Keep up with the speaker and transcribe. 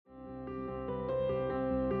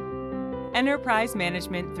Enterprise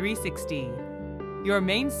Management 360, your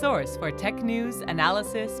main source for tech news,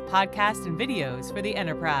 analysis, podcasts, and videos for the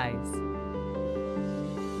enterprise.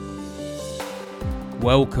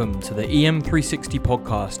 Welcome to the EM360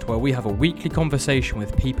 podcast, where we have a weekly conversation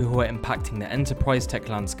with people who are impacting the enterprise tech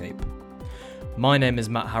landscape. My name is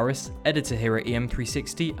Matt Harris, editor here at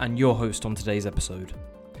EM360 and your host on today's episode.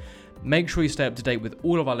 Make sure you stay up to date with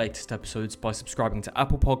all of our latest episodes by subscribing to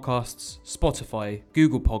Apple Podcasts, Spotify,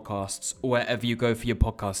 Google Podcasts, or wherever you go for your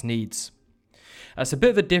podcast needs. It's a bit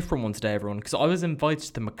of a different one today, everyone, because I was invited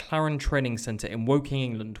to the McLaren Training Centre in Woking,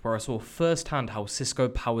 England, where I saw firsthand how Cisco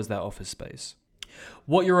powers their office space.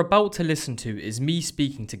 What you're about to listen to is me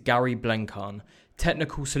speaking to Gary Blenkarn,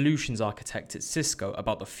 Technical Solutions Architect at Cisco,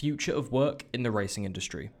 about the future of work in the racing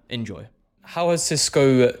industry. Enjoy. How is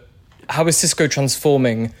Cisco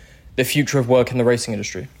transforming the future of work in the racing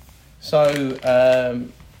industry? So,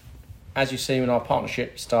 as you've seen, our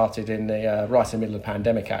partnership started in the right in the middle of the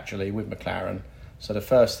pandemic, actually, with McLaren. So the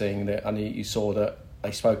first thing that you saw that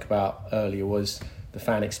they spoke about earlier was the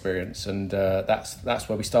fan experience, and that's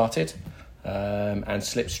where we started. And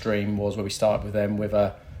Slipstream was where we started with them with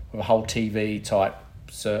a whole TV type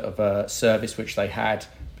sort of service which they had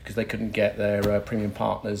because they couldn't get their premium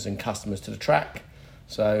partners and customers to the track.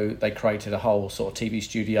 So they created a whole sort of TV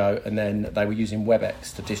studio, and then they were using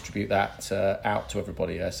WebEx to distribute that out to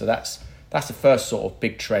everybody. Yeah. So that's the first sort of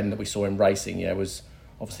big trend that we saw in racing. Yeah, was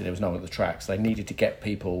obviously there was no one at the tracks. They needed to get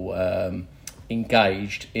people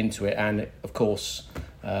engaged into it, and of course,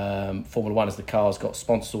 Formula One, as the cars got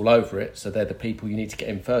sponsors all over it, so they're the people you need to get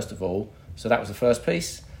in first of all. So that was the first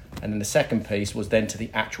piece, and then the second piece was then to the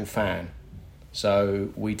actual fan. So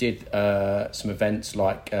we did some events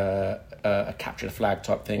like a capture the flag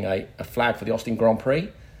type thing, a flag for the Austin Grand Prix,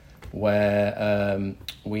 where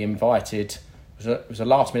we invited, it was a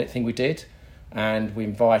last minute thing we did, and we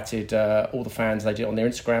invited all the fans. They did it on their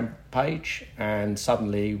Instagram page, and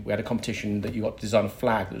suddenly we had a competition that you got to design a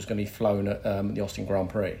flag that was going to be flown at the Austin Grand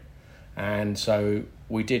Prix. And so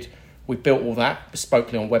we built all that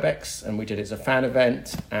bespokely on WebEx, and we did it as a fan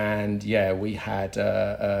event. And yeah, we had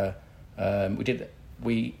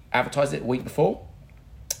we advertised it a week before,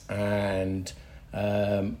 and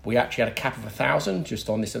we actually had a cap of 1,000 just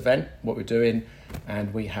on this event, what we're doing,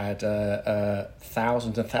 and we had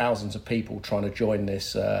thousands and thousands of people trying to join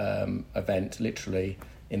this event literally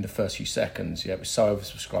in the first few seconds. Yeah, it was so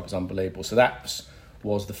oversubscribed, it was unbelievable. So that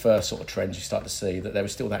was the first sort of trends you start to see, that there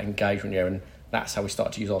was still that engagement here, and that's how we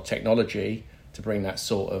started to use our technology to bring that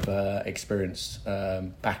sort of experience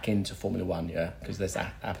back into Formula One, yeah, because there's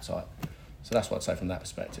that appetite. So that's what I'd say from that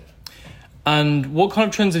perspective. And what kind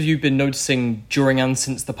of trends have you been noticing during and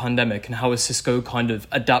since the pandemic, and how has Cisco kind of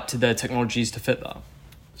adapted their technologies to fit that?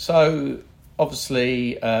 So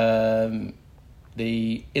obviously, in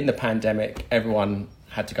the pandemic, everyone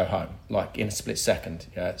had to go home, like in a split second.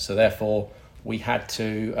 Yeah. So therefore, we had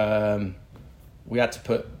to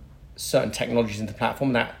put certain technologies into the platform.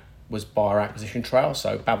 And that was by our acquisition trail.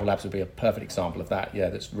 So Babel Labs would be a perfect example of that. Yeah,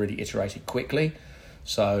 that's really iterated quickly.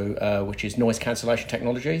 So which is noise cancellation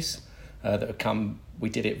technologies. That have come, we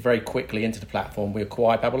did it very quickly into the platform. We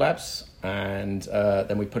acquired Babel Labs, and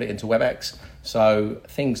then we put it into WebEx. So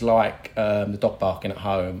things like the dog barking at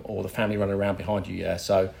home or the family running around behind you. Yeah.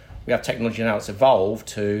 So we have technology now that's evolved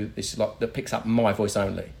to this, like, that picks up my voice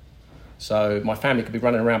only. So my family could be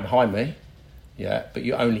running around behind me, yeah, but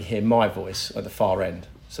you only hear my voice at the far end.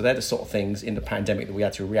 So they're the sort of things in the pandemic that we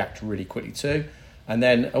had to react really quickly to. And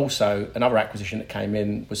then also another acquisition that came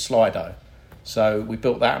in was Slido. So we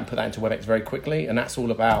built that and put that into WebEx very quickly, and that's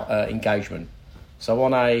all about engagement. So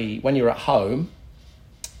when you're at home,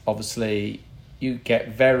 obviously you get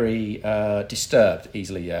very disturbed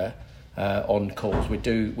easily, yeah, on calls.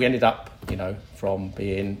 We ended up, from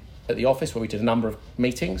being at the office where we did a number of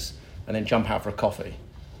meetings and then jump out for a coffee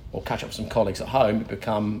or catch up with some colleagues at home. It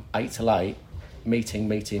become 8 till 8,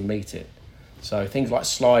 meeting. So things like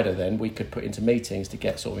Slido then we could put into meetings to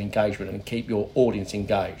get sort of engagement and keep your audience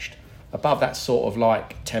engaged. Above that sort of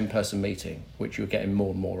like 10-person meeting, which you're getting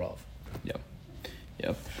more and more of.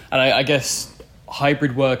 Yeah. And I guess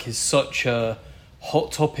hybrid work is such a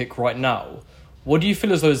hot topic right now. What do you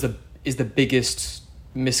feel as though is the biggest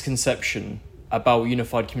misconception about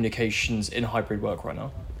unified communications in hybrid work right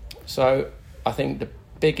now? So I think the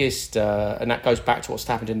biggest, and that goes back to what's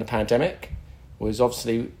happened in the pandemic, was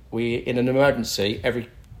obviously in an emergency, every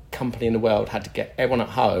company in the world had to get everyone at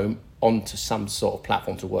home onto some sort of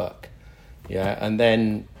platform to work. Yeah, and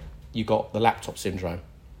then you got the laptop syndrome.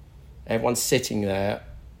 Everyone's sitting there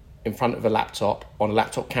in front of a laptop on a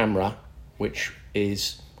laptop camera, which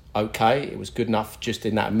is okay. It was good enough just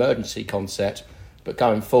in that emergency concept, but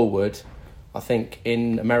going forward, I think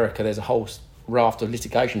in America there's a whole raft of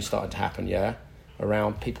litigation starting to happen,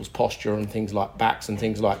 around people's posture and things like backs and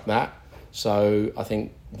things like that. So I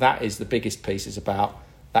think that is the biggest piece, is about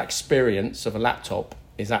that experience of a laptop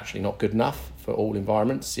is actually not good enough for all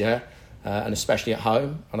environments, and especially at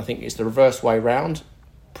home. And I think it's the reverse way round.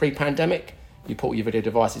 Pre-pandemic, you put your video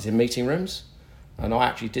devices in meeting rooms. And I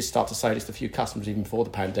actually did start to say this to a few customers even before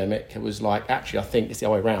the pandemic. It was like, actually, I think it's the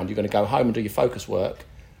other way around. You're going to go home and do your focus work,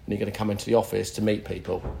 and you're going to come into the office to meet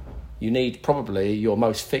people. You need probably your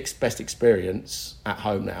most fixed, best experience at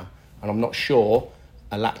home now. And I'm not sure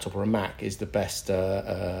a laptop or a Mac is the best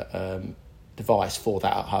device for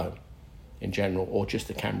that at home in general, or just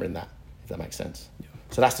the camera in that, if that makes sense. Yeah.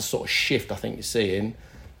 So that's the sort of shift I think you're seeing.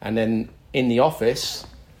 And then in the office,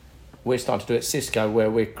 we're starting to do at Cisco, where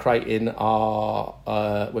we're creating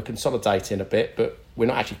we're consolidating a bit, but we're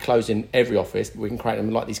not actually closing every office. We can create them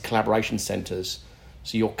like these collaboration centres.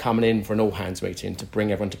 So you're coming in for an all-hands meeting to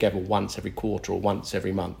bring everyone together once every quarter or once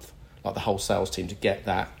every month, like the whole sales team, to get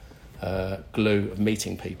that glue of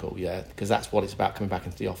meeting people, because that's what it's about, coming back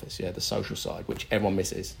into the office, the social side, which everyone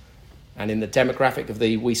misses. And in the demographic of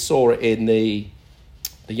we saw it in the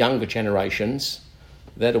younger generations.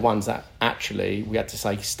 They're the ones that actually we had to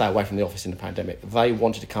say stay away from the office in the pandemic. They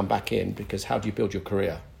wanted to come back in, because how do you build your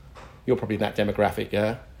career? You're probably in that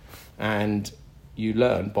demographic, and you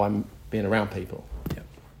learn by being around people.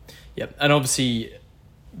 Yeah, and obviously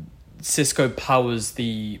Cisco powers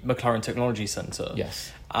the McLaren Technology Centre.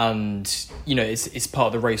 Yes, and it's part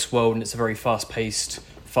of the race world, and it's a very fast-paced,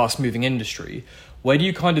 fast-moving industry. Where do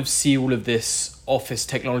you kind of see all of this office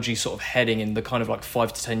technology sort of heading in the kind of like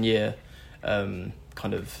 5 to 10 year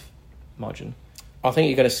kind of margin? I think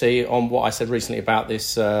you're going to see on what I said recently about this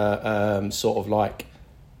sort of like,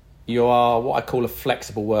 you are what I call a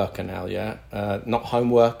flexible worker now, not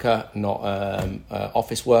home worker, not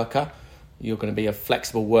office worker. You're going to be a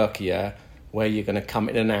flexible worker, where you're going to come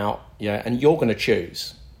in and out, and you're going to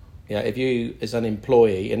choose. If you, as an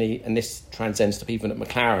employee, and this transcends to people at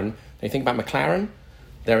McLaren, when you think about McLaren,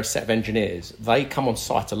 they're a set of engineers. They come on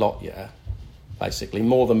site a lot, basically,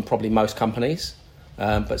 more than probably most companies.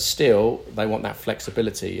 But still, they want that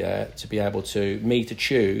flexibility, to be able to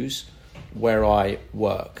choose where I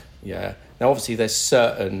work, Now, obviously, there's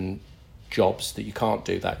certain jobs that you can't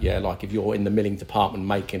do that, like if you're in the milling department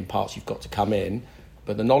making parts, you've got to come in.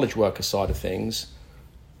 But the knowledge worker side of things,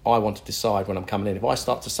 I want to decide when I'm coming in. If I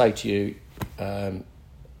start to say to you,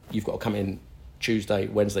 you've got to come in Tuesday,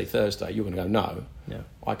 Wednesday, Thursday, you're going to go, no. Yeah.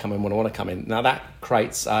 I come in when I want to come in. Now, that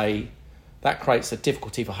creates a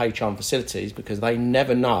difficulty for HR and facilities, because they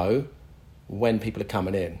never know when people are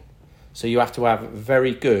coming in. So you have to have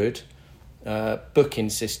very good booking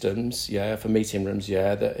systems, for meeting rooms,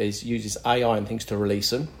 that uses AI and things to release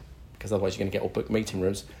them, because otherwise you're going to get all booked meeting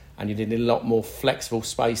rooms, and you need a lot more flexible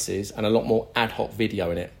spaces and a lot more ad hoc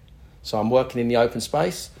video in it. So I'm working in the open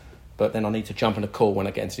space, but then I need to jump on a call when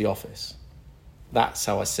I get into the office. That's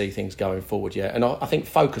how I see things going forward, And I think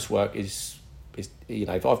focus work is, if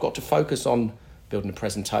I've got to focus on building a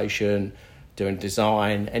presentation, doing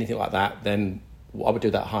design, anything like that, then I would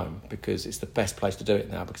do that at home, because it's the best place to do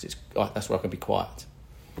it now, because that's where I can be quiet.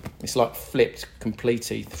 It's like flipped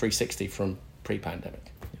completely 360 from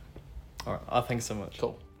pre-pandemic. All right, thanks so much.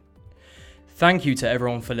 Cool. Thank you to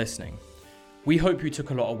everyone for listening. We hope you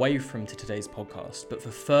took a lot away from today's podcast, but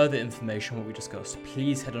for further information on what we discussed,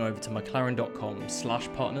 please head on over to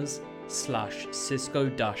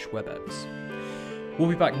mclaren.com/partners/Cisco-WebEx. We'll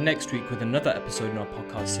be back next week with another episode in our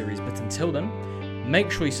podcast series, but until then,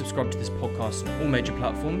 make sure you subscribe to this podcast on all major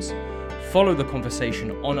platforms. Follow the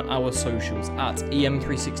conversation on our socials at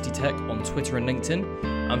EM360Tech on Twitter and LinkedIn.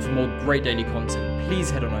 And for more great daily content,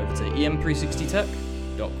 please head on over to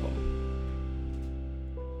em360tech.com.